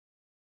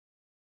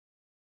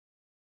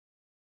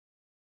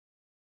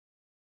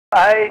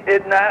I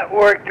did not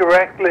work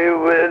directly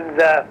with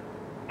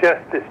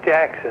Justice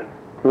Jackson.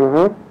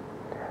 Mm-hmm.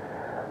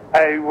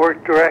 I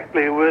worked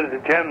directly with the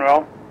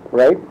general.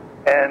 Right.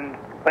 And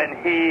when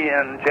he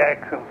and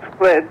Jackson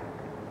split,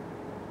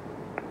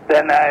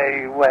 then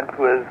I went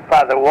with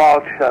Father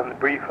Walsh on the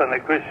brief on the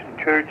Christian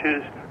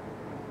churches,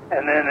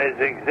 and then as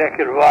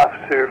executive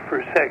officer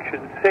for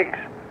Section 6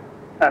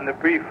 on the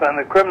brief on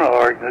the criminal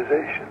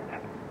organizations.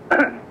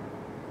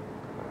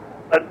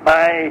 But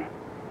my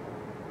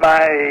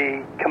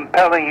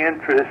compelling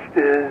interest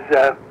is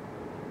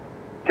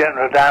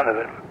General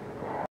Donovan.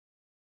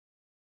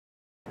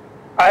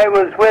 I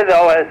was with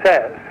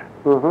OSS.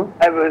 Mm-hmm.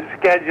 I was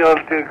scheduled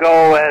to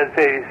go as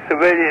a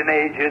civilian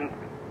agent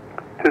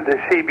to the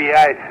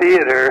CBI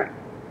theater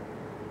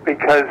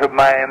because of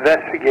my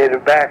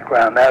investigative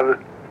background.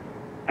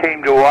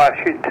 Came to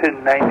Washington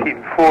in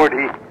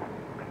 1940.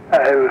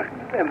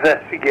 I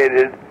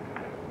investigated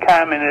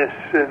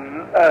communists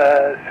and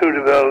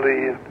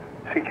suitability and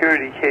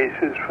security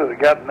cases for the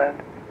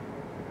government.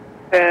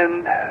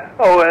 And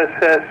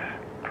OSS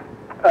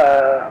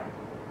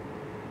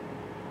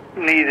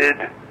needed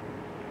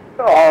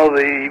all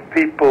the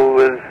people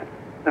with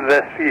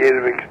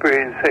investigative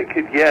experience they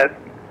could get.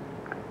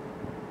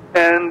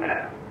 And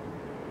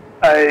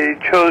I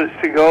chose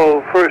to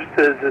go first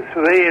as a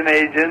civilian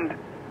agent,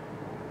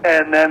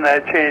 and then I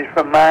changed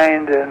my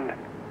mind and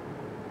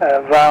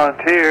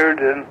volunteered.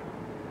 And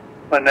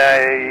when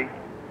I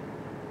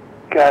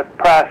got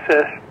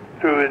processed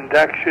through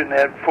induction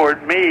at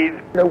Fort Meade.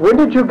 Now, when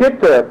did you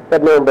get there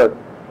at Nuremberg?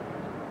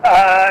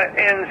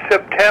 In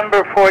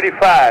September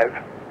 45.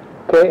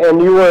 Okay,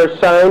 and you were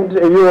assigned,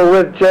 you were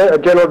with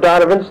General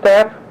Donovan's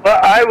staff? Well,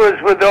 I was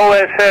with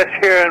OSS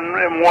here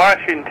in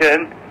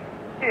Washington,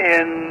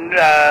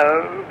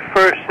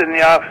 first in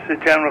the Office of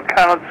General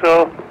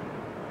Counsel,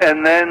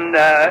 and then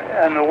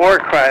on the War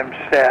Crimes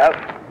staff,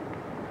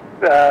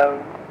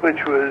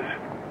 which was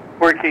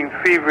working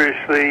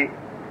feverishly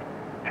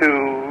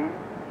to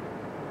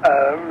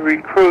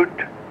recruit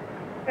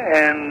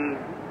and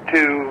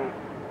to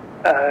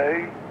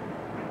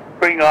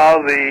bring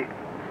all the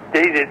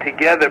data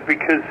together,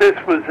 because this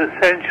was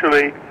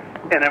essentially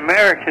an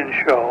American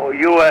show,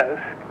 U.S.,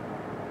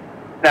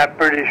 not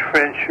British,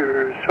 French,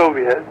 or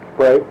Soviet.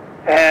 Right.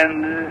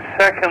 And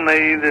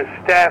secondly, the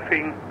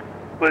staffing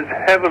was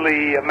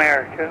heavily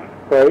American.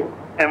 Right.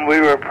 And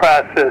we were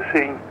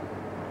processing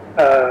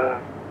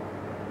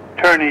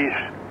attorneys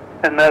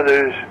and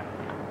others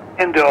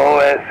into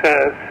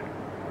OSS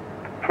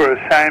for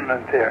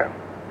assignment there.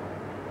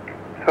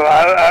 So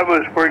I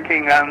was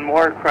working on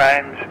war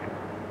crimes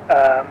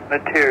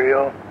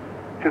material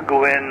to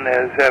go in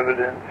as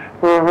evidence.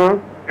 Mm-hmm.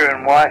 Here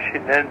in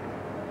Washington.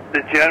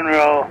 The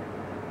general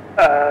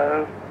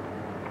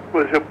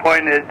was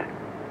appointed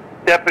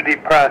deputy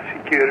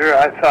prosecutor.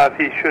 I thought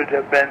he should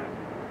have been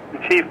the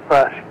chief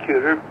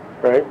prosecutor.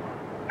 Right.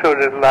 So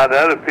did a lot of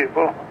other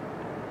people.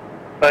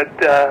 But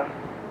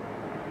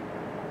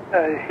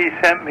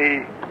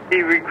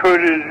he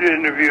recruited,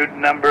 interviewed a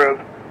number of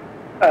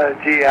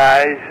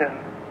GIs, and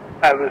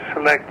I was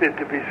selected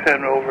to be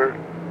sent over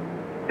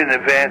in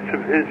advance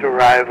of his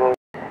arrival.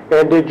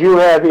 And did you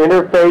have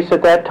interface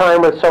at that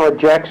time with some of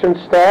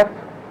Jackson's staff?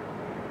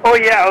 Oh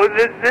yeah,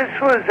 this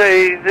was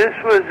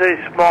a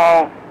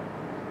small,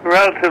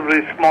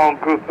 relatively small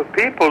group of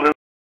people.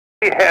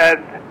 We had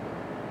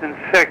in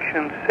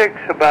Section 6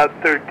 about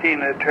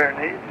 13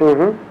 attorneys.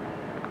 Mm-hmm.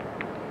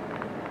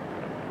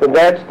 And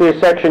that's the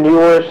section you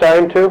were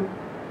assigned to?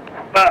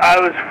 Well, I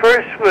was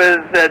first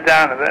with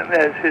Donovan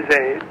as his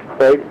aide.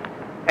 Right.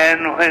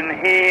 And when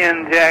he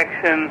and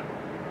Jackson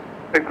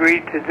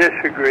agreed to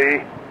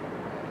disagree,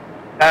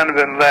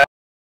 Donovan left.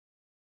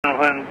 And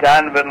when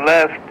Donovan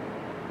left,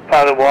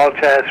 Father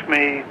Walsh asked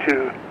me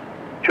to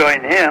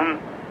join him.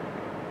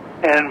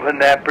 And when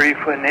that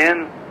brief went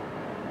in,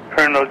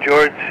 Colonel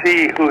George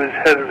C., who is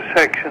head of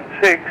Section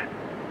 6,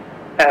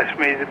 asked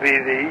me to be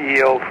the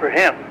EO for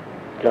him.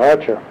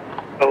 Gotcha.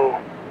 So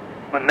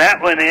when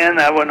that went in,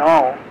 I went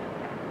home.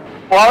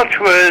 Walsh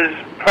was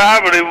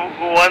probably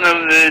one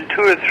of the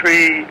 2 or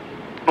 3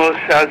 most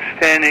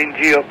outstanding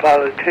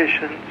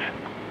geopoliticians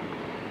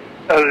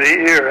of the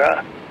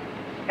era,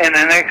 and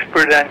an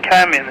expert on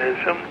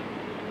communism,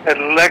 had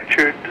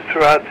lectured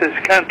throughout this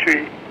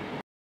country.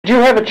 Did you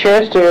have a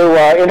chance to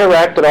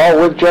interact at all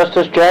with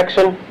Justice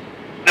Jackson?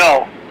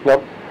 No.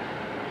 Nope.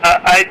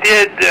 I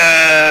did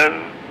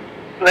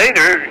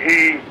later.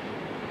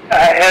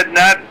 I had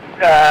not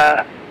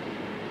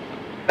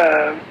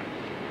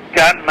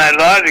gotten my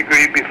law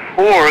degree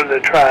before the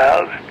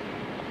trials,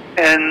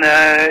 and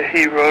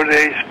he wrote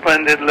a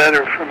splendid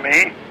letter for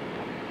me,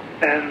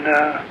 and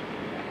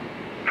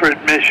for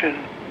admission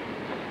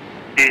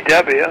to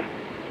DW.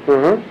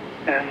 Mm-hmm.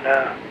 And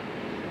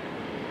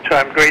so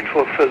I'm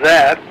grateful for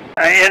that.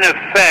 In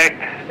effect,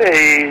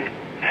 a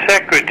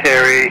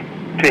secretary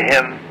to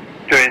him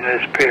during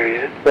this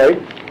period. Right.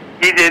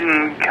 He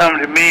didn't come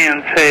to me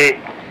and say,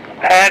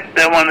 Pat,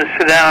 I want to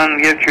sit down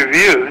and get your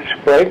views.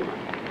 Right.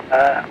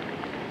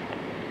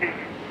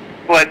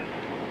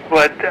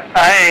 What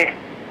I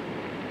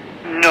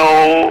know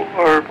know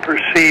or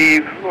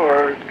perceive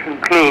or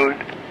conclude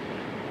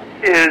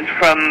is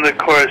from the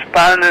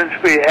correspondence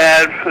we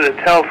had for the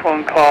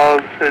telephone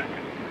calls that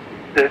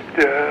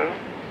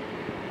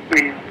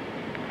we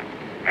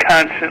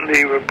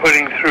constantly were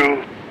putting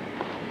through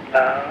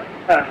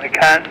on the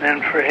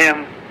continent for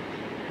him,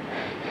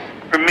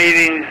 for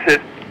meetings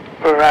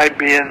where I'd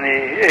be in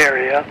the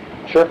area.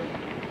 Sure.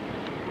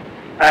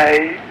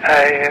 I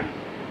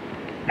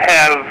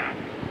have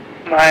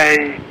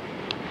my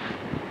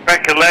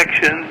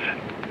recollections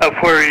of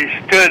where he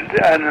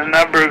stood on a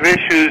number of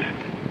issues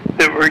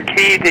that were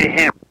key to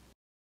him.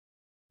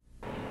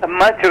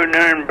 Much of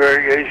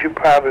Nuremberg, as you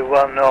probably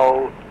well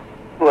know,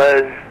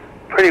 was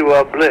pretty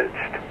well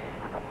blitzed.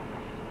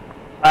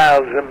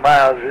 Miles and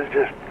miles of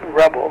just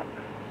rubble.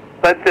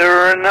 But there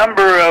were a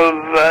number of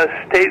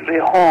stately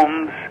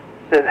homes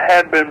that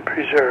had been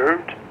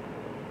preserved,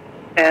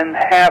 and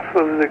half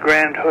of the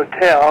Grand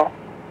Hotel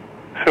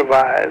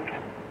survived,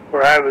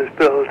 where I was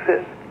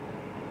billeted.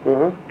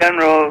 Mm-hmm.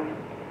 General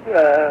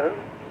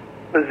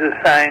was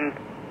assigned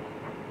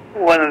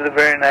one of the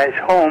very nice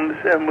homes,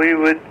 and we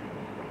would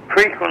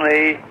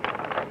frequently,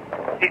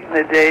 late in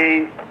the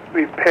day,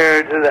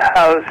 repair to the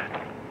house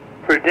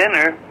for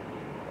dinner,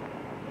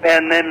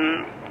 and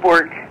then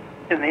work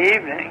in the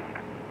evening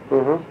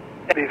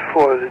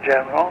before the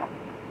general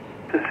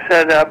to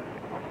set up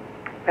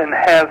and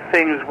have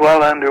things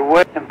well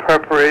underway in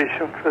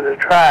preparation for the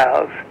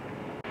trials.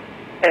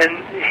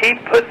 And he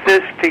put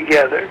this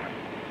together,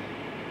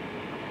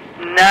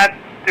 not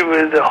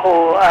with a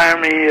whole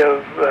army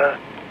of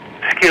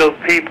skilled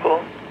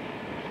people,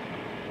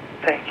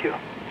 thank you,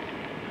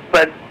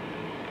 but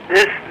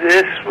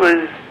this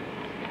was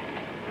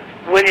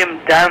William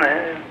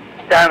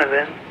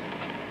Donovan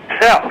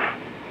himself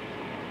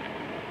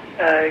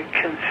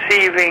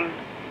conceiving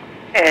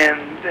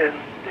and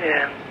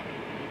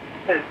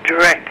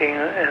directing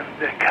and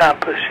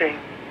accomplishing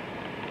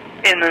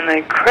in an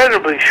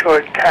incredibly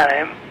short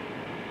time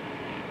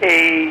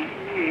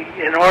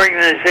an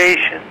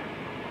organization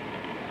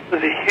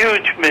with a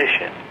huge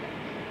mission,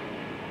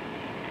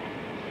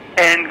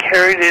 and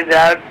carried it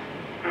out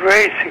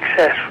very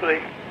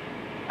successfully.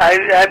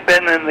 I've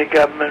been in the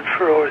government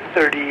for over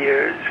 30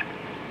 years.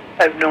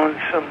 I've known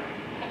some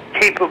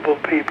capable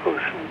people,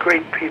 some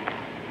great people,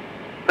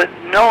 but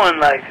no one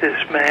like this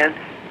man,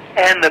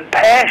 and the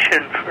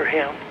passion for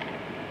him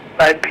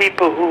by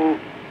people who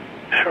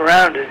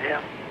surrounded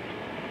him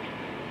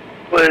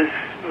was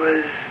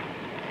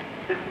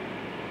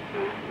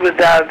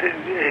without a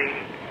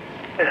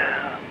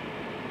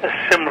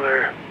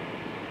similar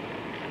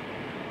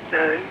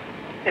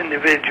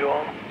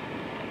individual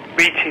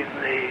reaching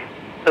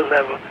the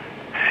level.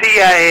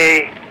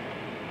 CIA,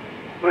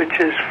 which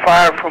is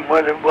far from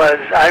what it was.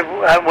 I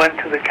went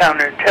to the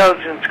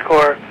Counterintelligence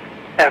Corps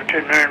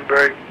after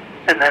Nuremberg,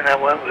 and then I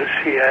went with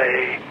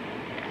CIA.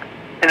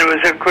 And it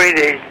was a great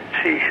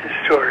agency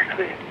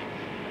historically.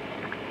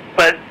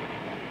 But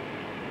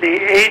the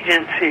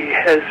agency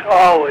has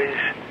always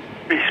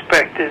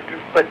respected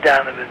what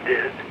Donovan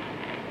did.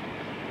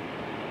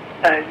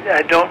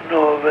 I don't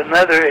know of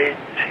another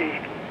agency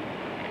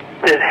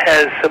that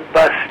has a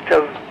bust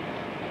of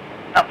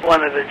not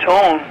one of its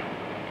own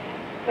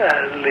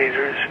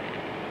leaders,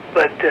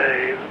 but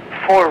a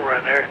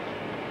forerunner,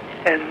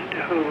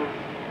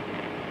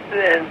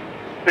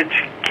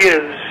 which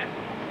gives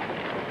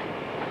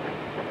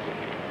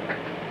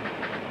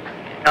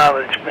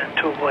acknowledgement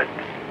to what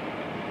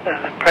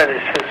the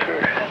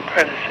predecessor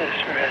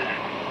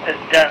has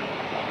done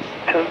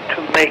to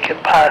make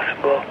it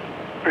possible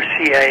for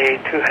CIA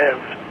to have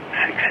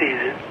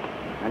succeeded.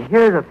 And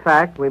here's a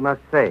fact we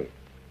must face.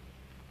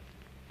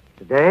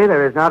 Today,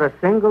 there is not a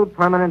single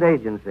permanent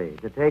agency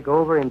to take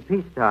over in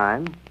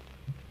peacetime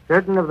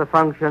certain of the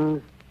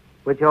functions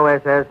which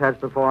OSS has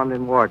performed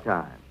in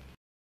wartime.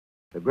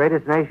 The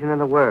greatest nation in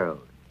the world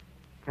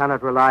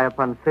cannot rely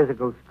upon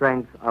physical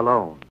strength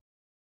alone.